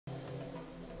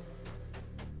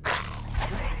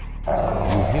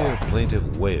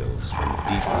plaintive wails from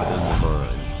deep within the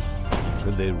mines.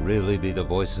 Could they really be the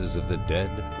voices of the dead?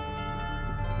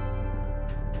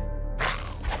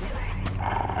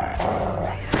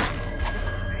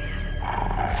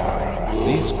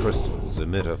 These crystals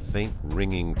emit a faint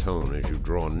ringing tone as you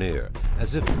draw near,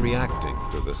 as if reacting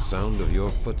to the sound of your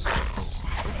footsteps.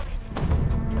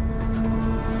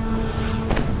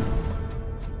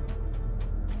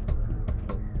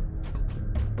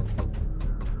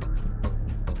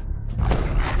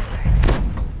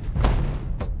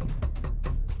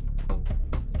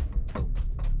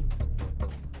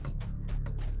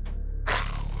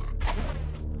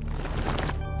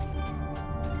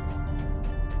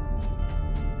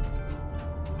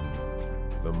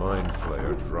 The Mind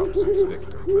Flayer drops its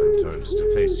victim and turns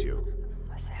to face you.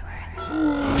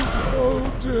 How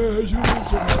dare you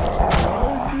interrupt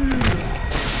my meal?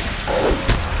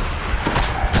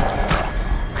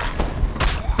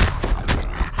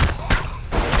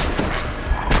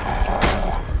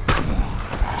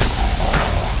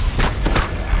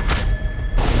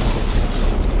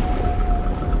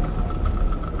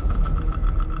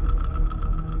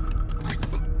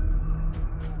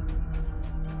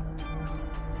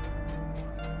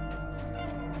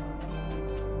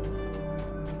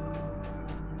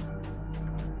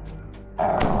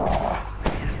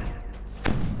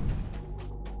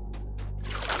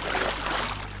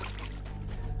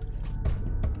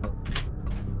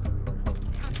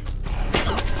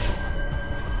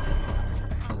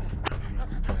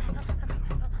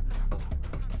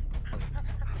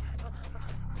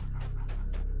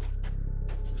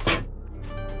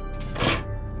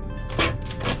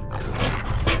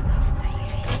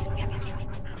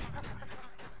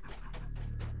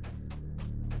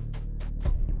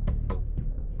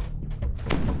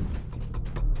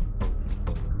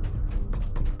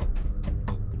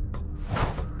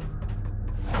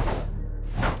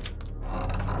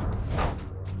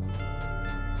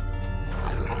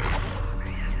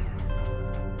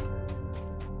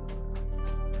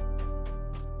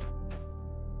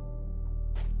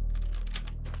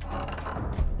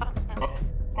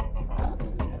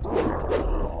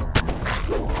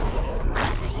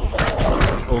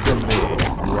 Ogre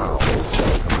Mage growls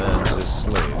and commands his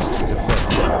slaves to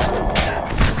defend.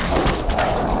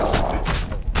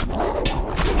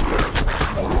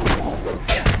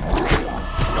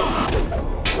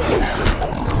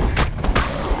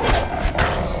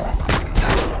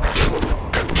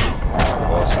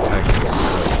 Boss tank his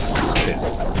slaves spin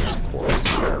on his corpse.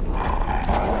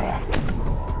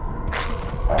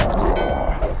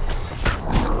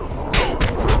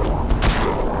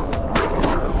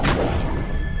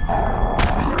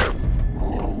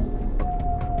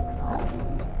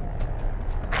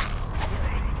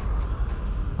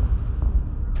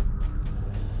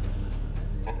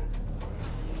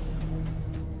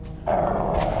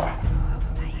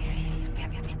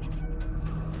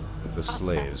 The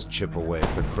slaves chip away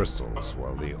at the crystals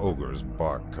while the ogres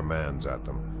bark commands at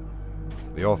them.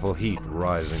 The awful heat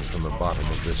rising from the bottom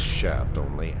of this shaft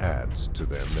only adds to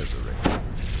their misery.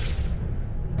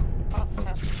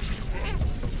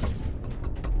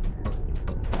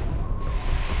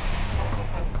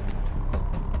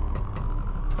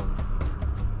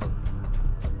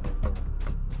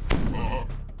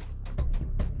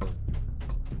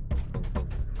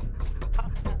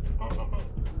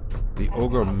 The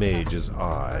Ogre Mage's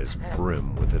eyes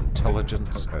brim with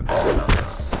intelligence and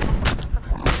menace.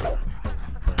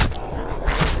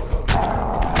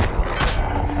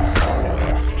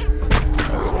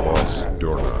 As Boss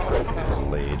Durna is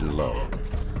laid low,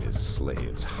 his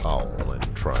slaves howl in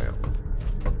triumph.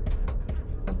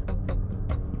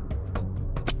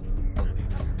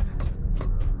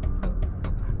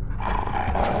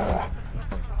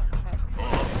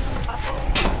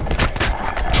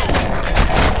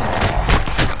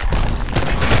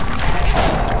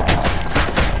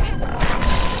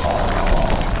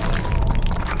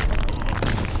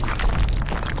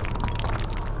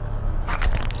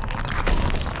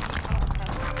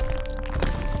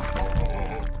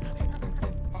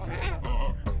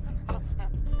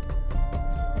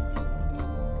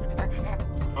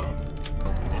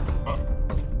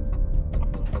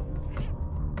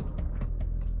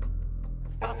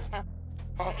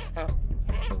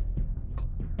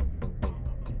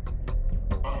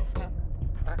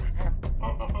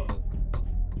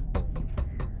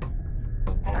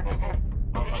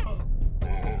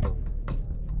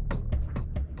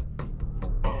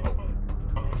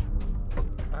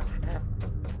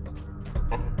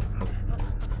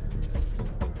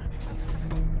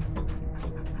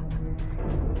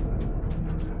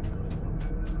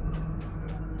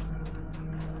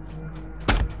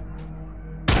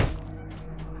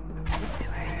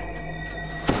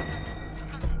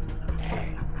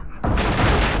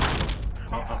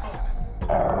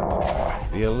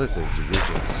 The Elithid's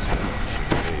wicked speech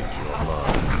invades your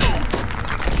mind.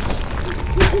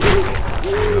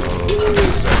 No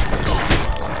sadness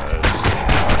dwellers.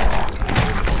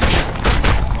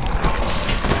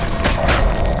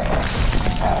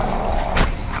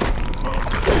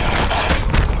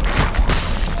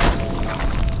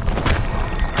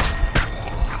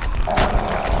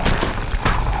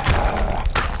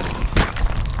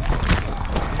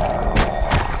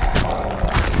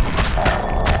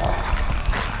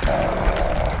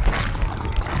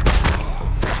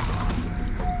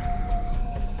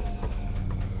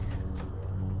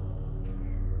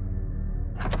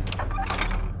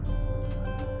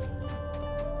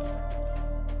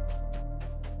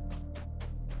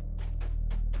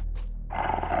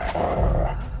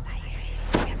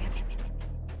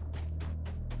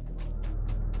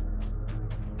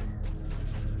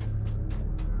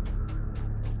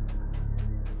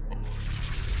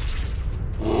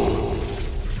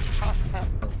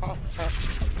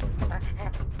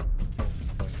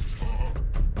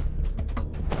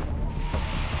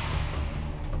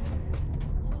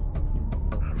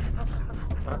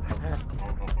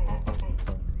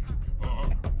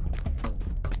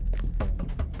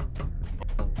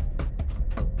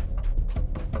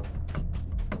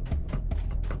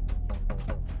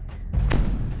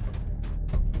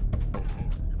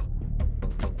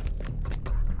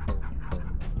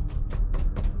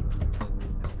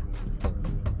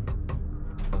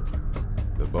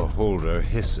 The beholder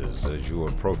hisses as you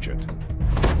approach it.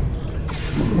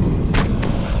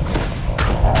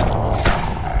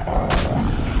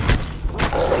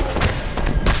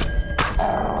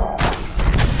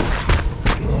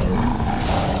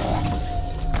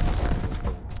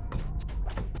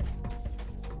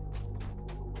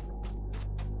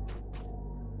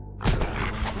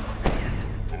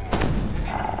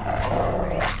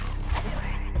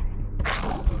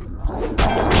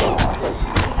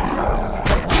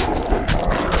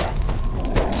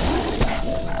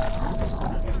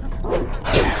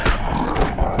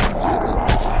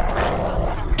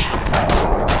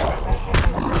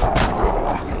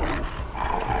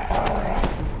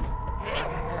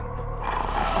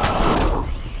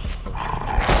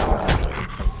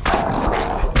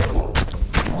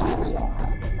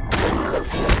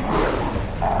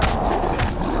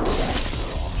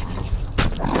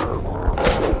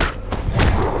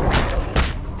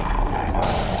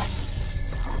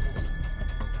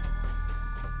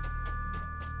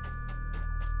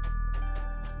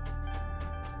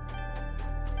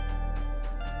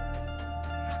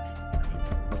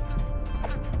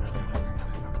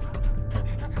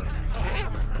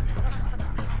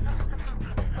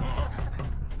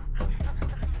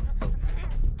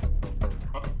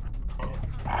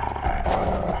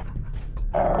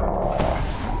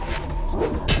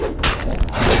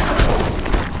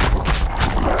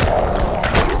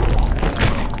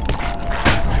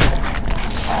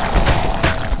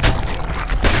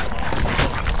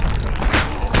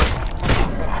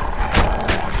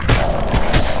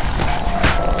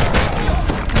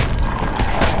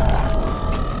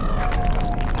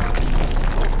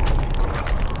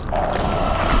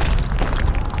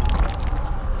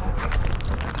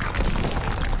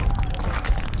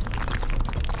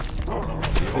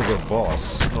 The boss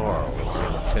snarls,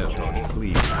 intent on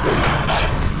cleaving.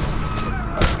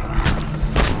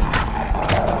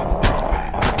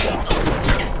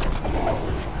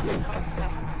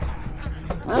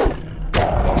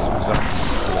 Tosses up the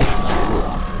slave's foot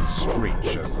and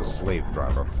screech as the slave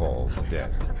driver falls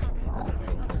dead.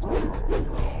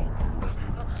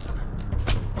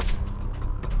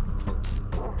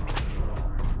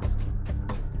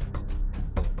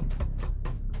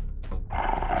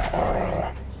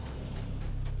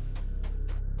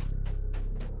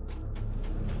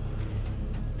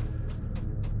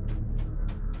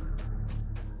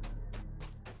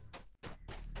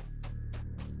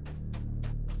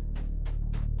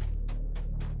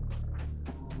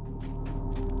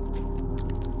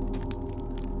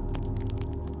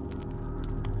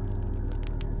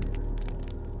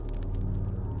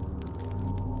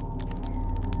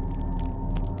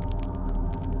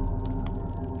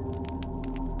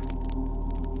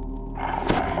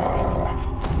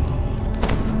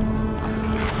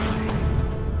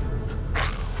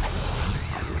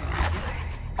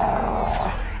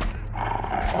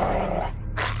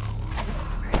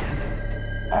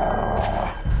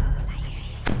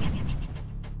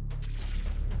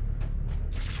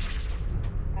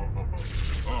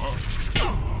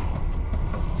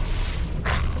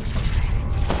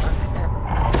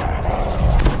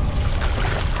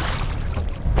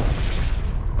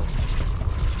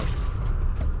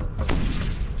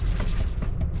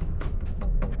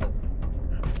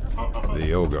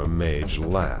 The ogre mage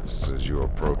laughs as you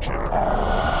approach him.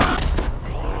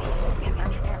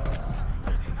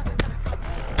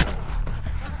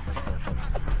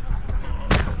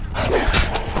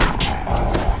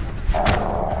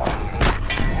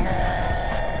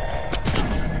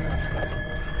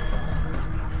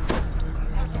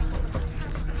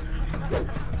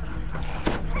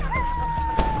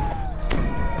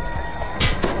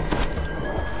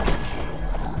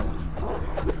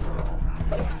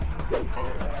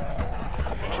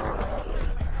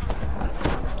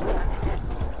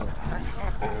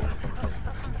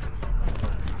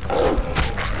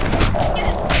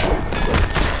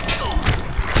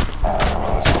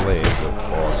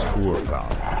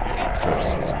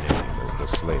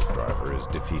 Slave driver is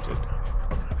defeated.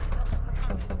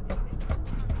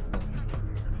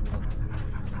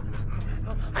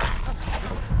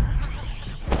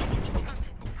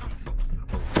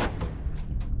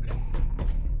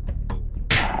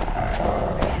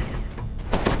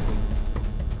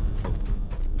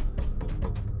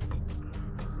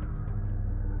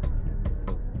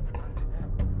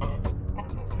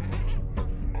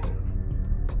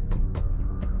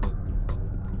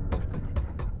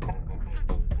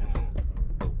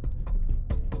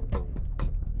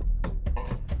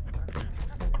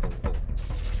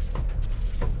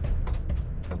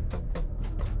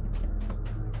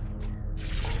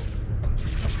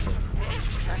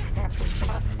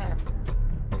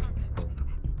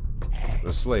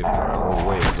 The slave driver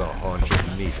waves a haunch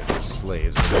of meat at his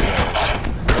slaves and yells,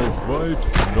 "No fight,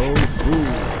 no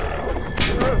food!"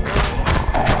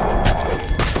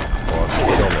 Boss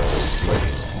Yellow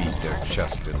slaves beat their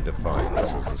chest in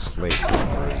defiance as the slave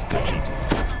driver is defeated.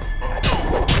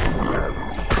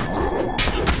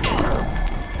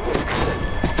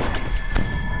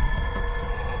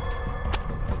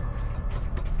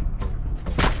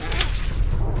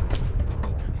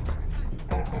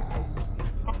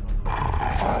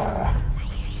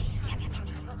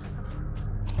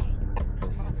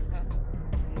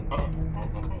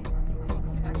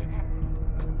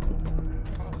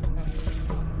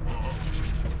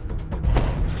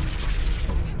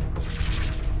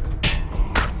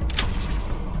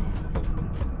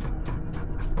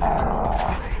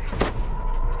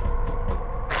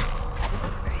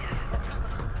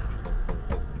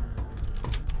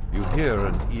 You hear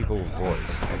an evil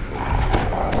voice echoing in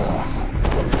your ears.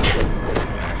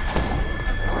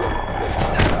 Now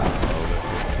let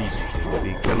the feasting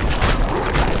begin.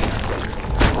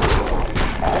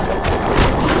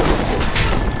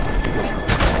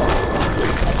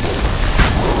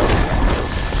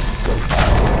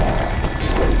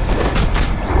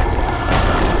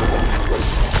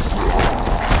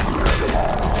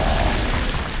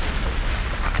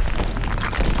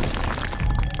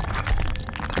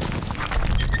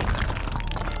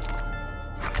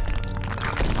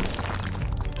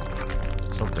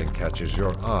 Something catches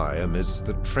your eye amidst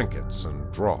the trinkets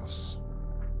and dross.